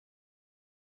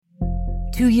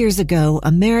2 years ago,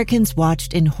 Americans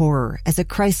watched in horror as a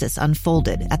crisis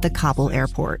unfolded at the Kabul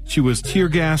airport. She was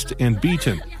tear-gassed and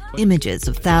beaten. Images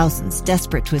of thousands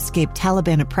desperate to escape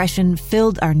Taliban oppression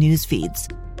filled our news feeds.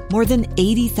 More than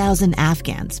 80,000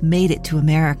 Afghans made it to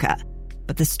America.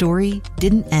 But the story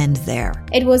didn't end there.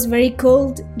 It was very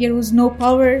cold. There was no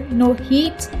power, no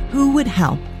heat. Who would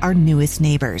help our newest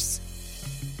neighbors?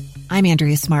 I'm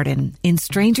Andrea Smartin. In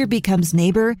Stranger Becomes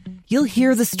Neighbor, you'll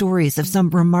hear the stories of some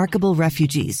remarkable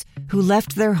refugees who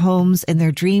left their homes and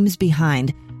their dreams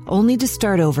behind, only to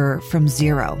start over from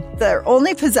zero. Their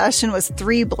only possession was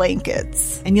 3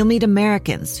 blankets. And you'll meet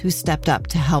Americans who stepped up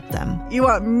to help them. You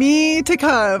want me to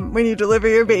come when you deliver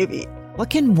your baby. What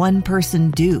can one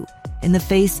person do in the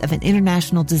face of an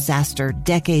international disaster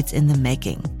decades in the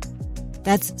making?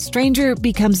 That's Stranger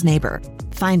Becomes Neighbor.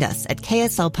 Find us at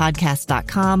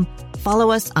kslpodcast.com.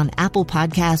 Follow us on Apple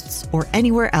Podcasts or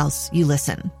anywhere else you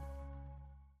listen.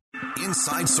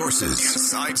 Inside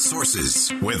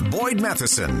Sources with Boyd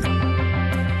Matheson.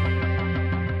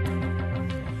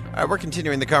 All right, we're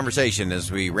continuing the conversation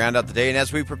as we round out the day and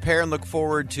as we prepare and look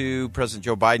forward to President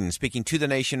Joe Biden speaking to the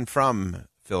nation from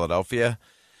Philadelphia,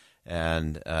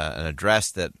 and an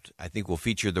address that I think will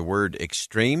feature the word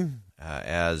extreme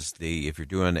if you're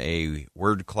doing a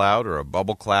word cloud or a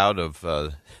bubble cloud of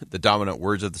the dominant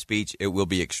words of the speech, it will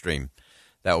be extreme.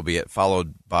 That will be it,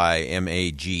 followed by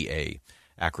MAGA,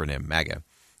 acronym MAGA.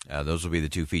 Those will be the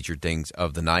 2 featured things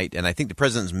of the night, and I think the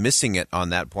president's missing it on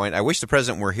that point. I wish the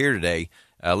president were here today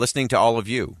listening to all of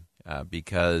you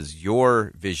because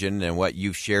your vision and what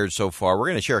you've shared so far, we're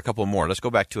going to share a couple more. Let's go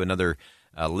back to another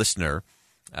listener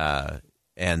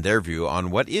and their view on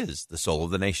what is the soul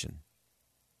of the nation.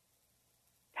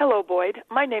 Hello, Boyd.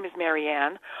 My name is Mary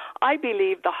Ann. I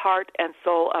believe the heart and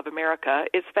soul of America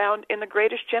is found in the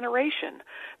greatest generation.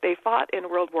 They fought in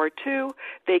World War II.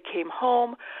 They came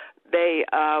home. They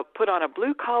put on a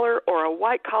blue collar or a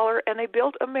white collar, and they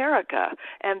built America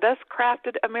and thus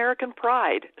crafted American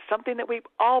pride, something that we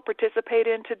all participate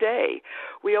in today.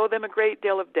 We owe them a great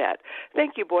deal of debt.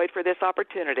 Thank you, Boyd, for this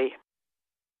opportunity.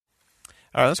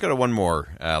 All right, let's go to one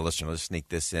more listener. Let's sneak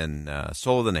this in.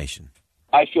 Soul of the nation.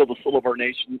 I feel the soul of our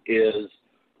nation is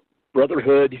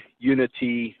brotherhood,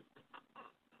 unity,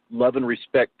 love and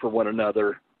respect for one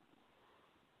another,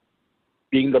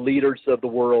 being the leaders of the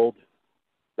world.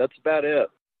 That's about it.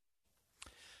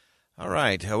 All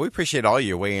right. We appreciate all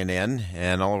you weighing in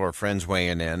and all of our friends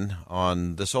weighing in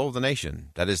on the soul of the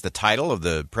nation. That is the title of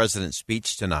the president's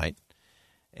speech tonight.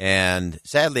 And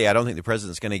sadly, I don't think the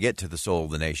president's going to get to the soul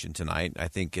of the nation tonight. I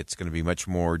think it's going to be much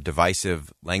more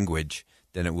divisive language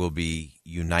than it will be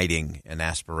uniting and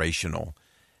aspirational,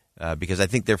 because I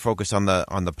think they're focused on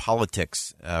the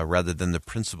politics rather than the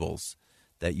principles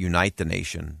that unite the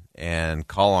nation and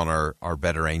call on our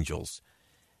better angels.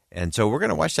 And so we're going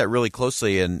to watch that really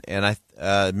closely. And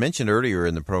I mentioned earlier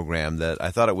in the program that I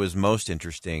thought it was most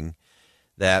interesting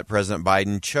that President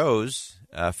Biden chose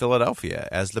Philadelphia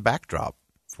as the backdrop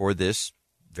for this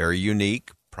very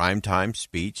unique primetime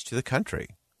speech to the country.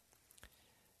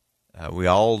 We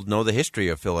all know the history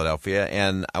of Philadelphia,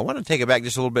 and I want to take it back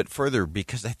just a little bit further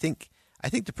because I think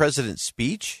the president's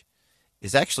speech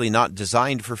is actually not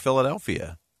designed for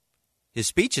Philadelphia. His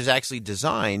speech is actually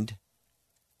designed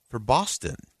for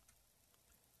Boston.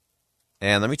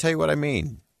 And let me tell you what I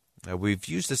mean. We've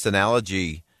used this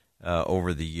analogy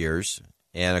over the years,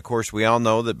 and of course we all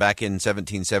know that back in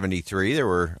 1773 there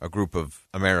were a group of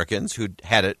Americans who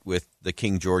had it with the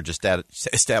King George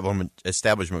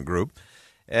establishment group.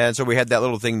 And so we had that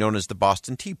little thing known as the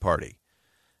Boston Tea Party.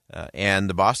 And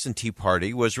the Boston Tea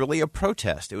Party was really a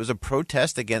protest. It was a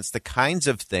protest against the kinds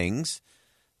of things,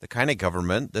 the kind of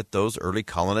government that those early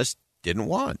colonists didn't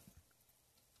want.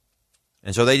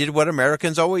 And so they did what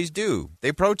Americans always do.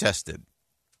 They protested.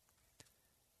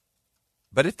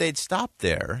 But if they'd stopped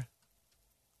there,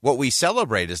 what we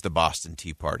celebrate as the Boston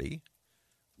Tea Party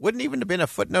wouldn't even have been a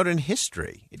footnote in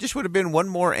history. It just would have been one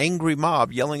more angry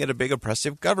mob yelling at a big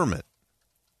oppressive government.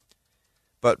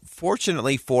 But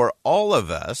fortunately for all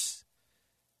of us,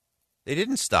 they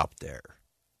didn't stop there.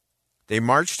 They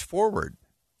marched forward.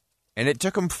 And it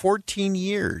took them 14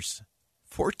 years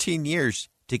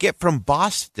to get from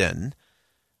Boston,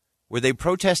 where they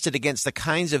protested against the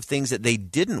kinds of things that they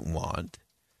didn't want,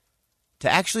 to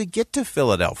actually get to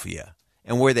Philadelphia,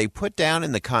 and where they put down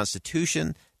in the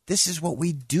Constitution, this is what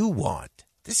we do want.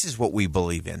 This is what we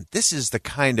believe in. This is the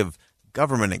kind of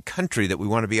government and country that we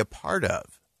want to be a part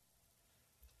of.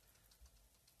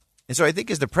 And so I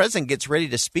think as the president gets ready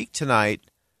to speak tonight,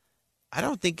 I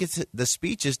don't think the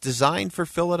speech is designed for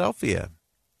Philadelphia.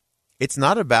 It's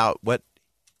not about what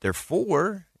they're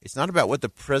for. It's not about what the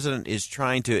president is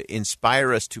trying to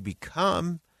inspire us to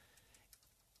become.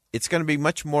 It's going to be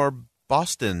much more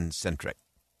Boston-centric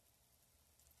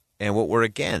and what we're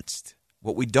against,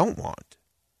 what we don't want.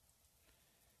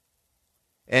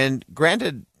 And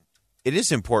granted, it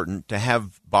is important to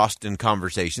have Boston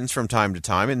conversations from time to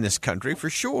time in this country, for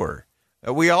sure.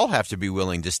 We all have to be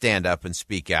willing to stand up and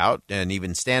speak out and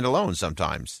even stand alone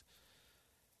sometimes.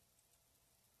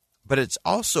 But it's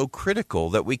also critical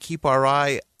that we keep our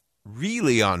eye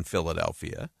really on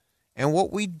Philadelphia and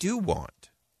what we do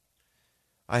want.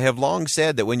 I have long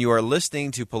said that when you are listening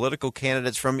to political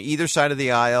candidates from either side of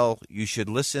the aisle, you should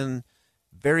listen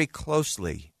very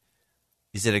closely.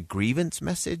 Is it a grievance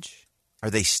message? Are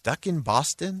they stuck in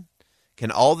Boston? Can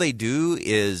all they do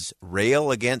is rail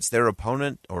against their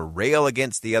opponent or rail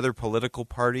against the other political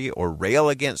party or rail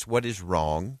against what is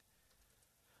wrong?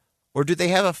 Or do they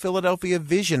have a Philadelphia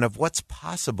vision of what's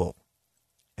possible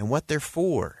and what they're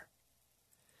for?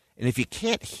 And if you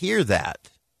can't hear that,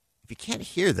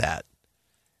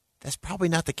 that's probably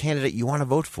not the candidate you want to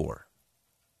vote for.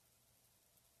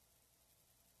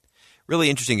 Really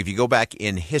interesting, if you go back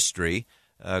in history,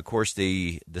 of course,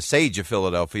 the sage of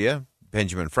Philadelphia,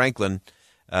 Benjamin Franklin,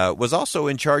 was also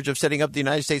in charge of setting up the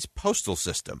United States postal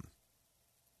system.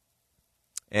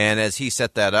 And as he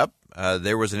set that up,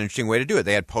 there was an interesting way to do it.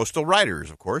 They had postal riders,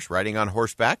 of course, riding on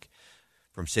horseback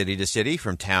from city to city,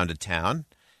 from town to town.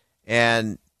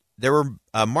 And there were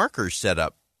markers set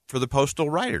up for the postal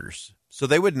riders. So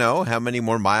they would know how many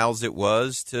more miles it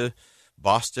was to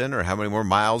Boston or how many more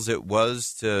miles it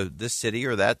was to this city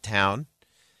or that town.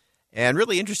 And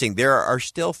really interesting, there are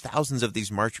still thousands of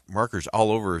these markers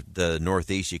all over the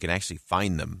Northeast. You can actually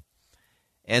find them.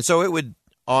 And so it would,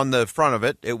 on the front of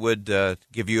it, it would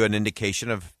give you an indication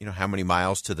of, how many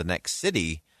miles to the next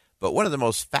city. But one of the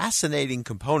most fascinating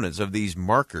components of these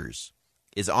markers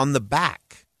is on the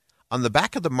back. On the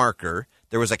back of the marker,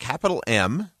 there was a capital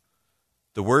M,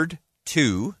 the word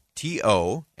to,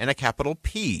 T-O, and a capital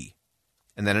P,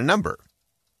 and then a number.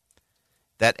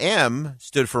 That M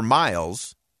stood for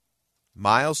miles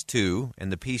to,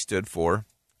 and the P stood for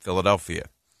Philadelphia,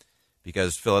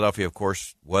 because Philadelphia, of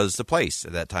course, was the place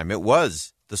at that time. It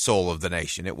was the soul of the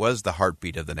nation. It was the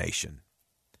heartbeat of the nation.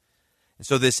 And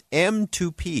so this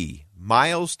M2P,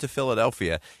 miles to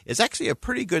Philadelphia, is actually a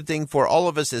pretty good thing for all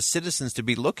of us as citizens to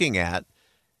be looking at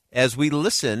as we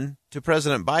listen to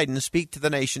President Biden speak to the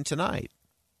nation tonight.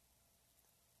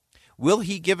 Will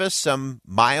he give us some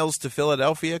miles to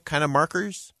Philadelphia kind of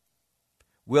markers?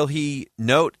 Will he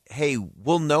note, hey,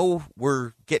 we'll know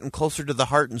we're getting closer to the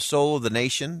heart and soul of the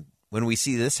nation when we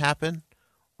see this happen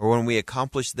or when we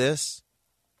accomplish this?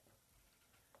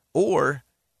 Or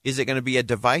is it going to be a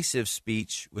divisive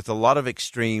speech with a lot of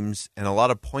extremes and a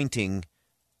lot of pointing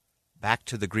back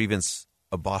to the grievance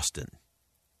of Boston?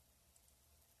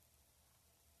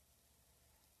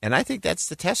 And I think that's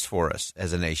the test for us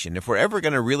as a nation. If we're ever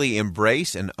going to really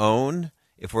embrace and own,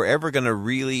 if we're ever going to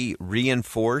really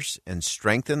reinforce and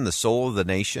strengthen the soul of the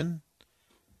nation,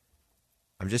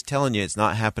 I'm just telling you, it's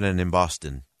not happening in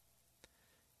Boston.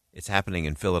 It's happening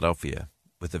in Philadelphia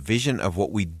with a vision of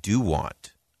what we do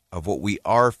want, of what we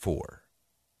are for.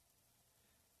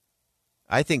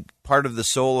 I think part of the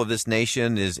soul of this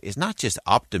nation is not just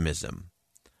optimism.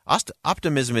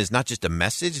 Optimism is not just a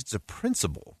message, it's a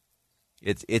principle.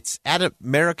 It's at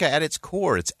America at its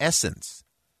core, its essence.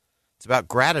 It's about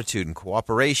gratitude and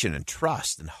cooperation and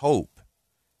trust and hope.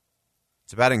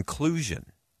 It's about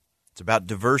inclusion. It's about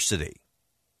diversity.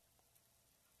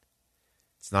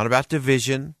 It's not about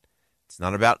division. It's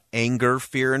not about anger,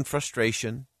 fear, and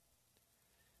frustration.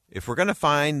 If we're going to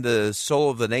find the soul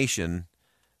of the nation,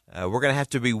 we're going to have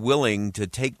to be willing to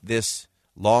take this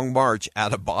long march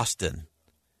out of Boston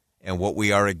and what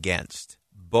we are against.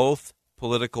 Both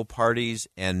political parties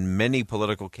and many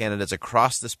political candidates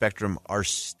across the spectrum are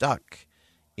stuck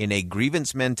in a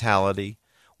grievance mentality,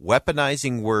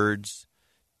 weaponizing words,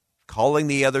 calling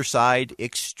the other side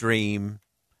extreme.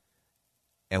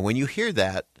 And when you hear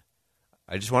that,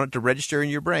 I just want it to register in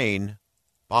your brain,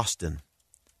 Boston.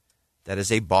 That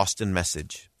is a Boston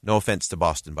message. No offense to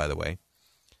Boston, by the way.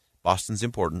 Boston's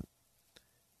important.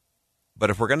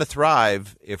 But if we're going to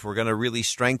thrive, if we're going to really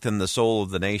strengthen the soul of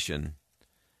the nation,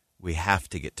 we have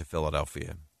to get to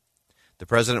Philadelphia. The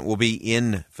president will be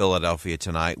in Philadelphia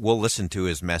tonight. We'll listen to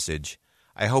his message.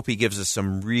 I hope he gives us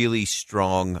some really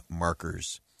strong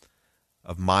markers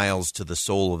of miles to the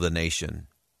soul of the nation.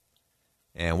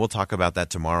 And we'll talk about that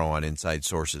tomorrow on Inside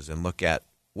Sources and look at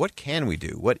what can we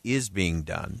do? What is being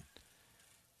done?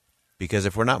 Because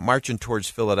if we're not marching towards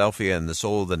Philadelphia and the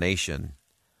soul of the nation,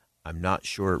 I'm not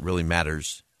sure it really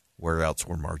matters where else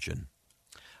we're marching.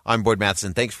 I'm Boyd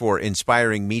Matheson. Thanks for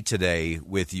inspiring me today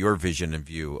with your vision and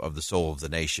view of the soul of the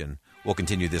nation. We'll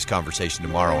continue this conversation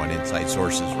tomorrow on Inside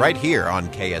Sources right here on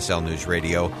KSL News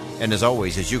Radio. And as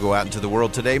always, as you go out into the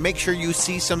world today, make sure you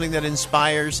see something that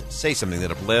inspires, say something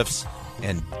that uplifts,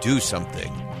 and do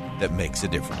something that makes a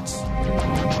difference.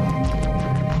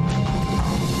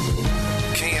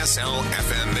 KSL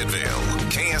FM Midvale,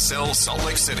 KSL Salt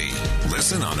Lake City.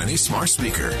 Listen on any smart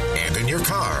speaker and in your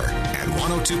car at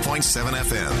 102.7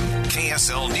 FM.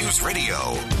 KSL News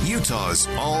Radio, Utah's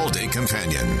all-day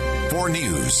companion for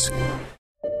news.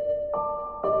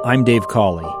 I'm Dave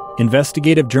Cawley,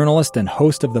 investigative journalist and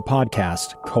host of the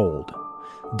podcast Cold.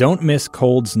 Don't miss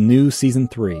Cold's new Season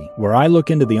 3, where I look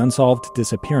into the unsolved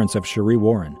disappearance of Cherie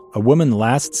Warren, a woman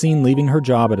last seen leaving her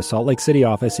job at a Salt Lake City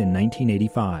office in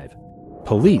 1985.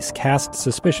 Police cast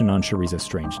suspicion on Cherie's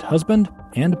estranged husband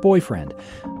and boyfriend,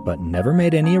 but never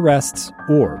made any arrests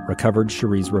or recovered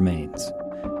Cherie's remains.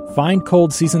 Find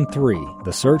Cold Season 3,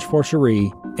 The Search for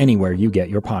Cherie, anywhere you get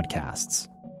your podcasts.